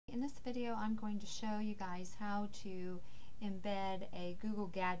in this video I'm going to show you guys how to embed a Google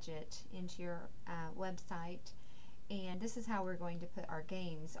gadget into your website, and this is how we're going to put our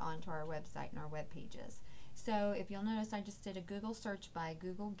games onto our website and our web pages. So if you'll notice, I just did a Google search by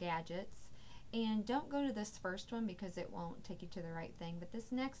Google gadgets, and don't go to this first one because it won't take you to the right thing, but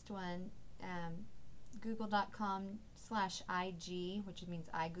this next one, google.com/ig, which means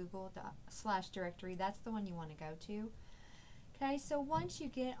iGoogle/directory, that's the one you want to go to. Okay, so once you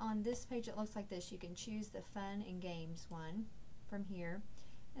get on this page, it looks like this. You can choose the fun and games one from here,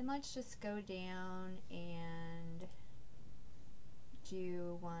 and let's just go down and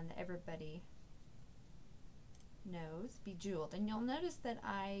do one that everybody knows, Bejeweled. And you'll notice that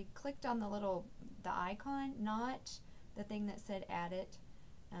I clicked on the icon, not the thing that said add it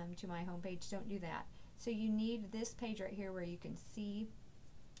to my home page. Don't do that. So you need this page right here where you can see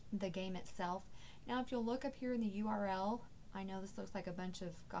the game itself. Now if you'll look up here in the URL, I know this looks like a bunch of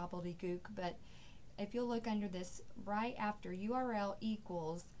gobbledygook, but if you'll look under this, right after URL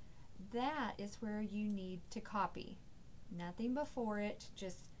equals, that is where you need to copy. Nothing before it,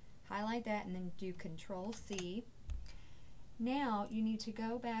 just highlight that and then do Control-C. Now you need to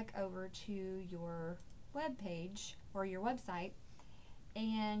go back over to your web page or your website,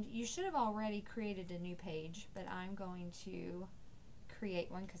 and you should have already created a new page, but I'm going to create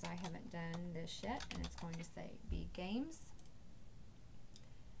one because I haven't done this yet, and it's going to say Be Games.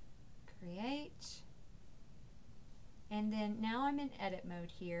 Create, and then now I'm in edit mode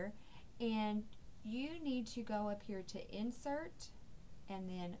here, and you need to go up here to Insert and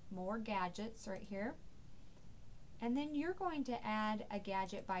then More Gadgets right here, and then you're going to add a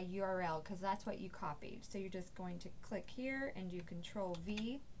gadget by URL because that's what you copied. So you're just going to click here and do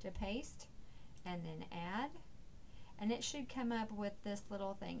Control-V to paste and then add, and it should come up with this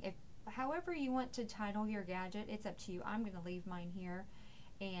little thing. If however you want to title your gadget, it's up to you. I'm going to leave mine here,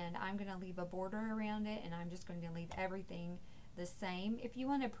 and I'm going to leave a border around it, and I'm just going to leave everything the same. If you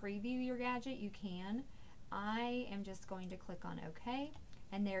want to preview your gadget, you can. I am just going to click on OK,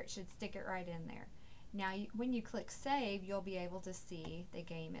 and there it should stick it right in there. Now when you click Save, you'll be able to see the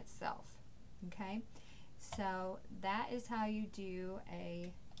game itself. Okay, so that is how you do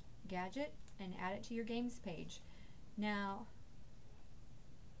a gadget and add it to your games page. Now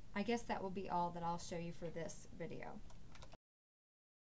I guess that will be all that I'll show you for this video.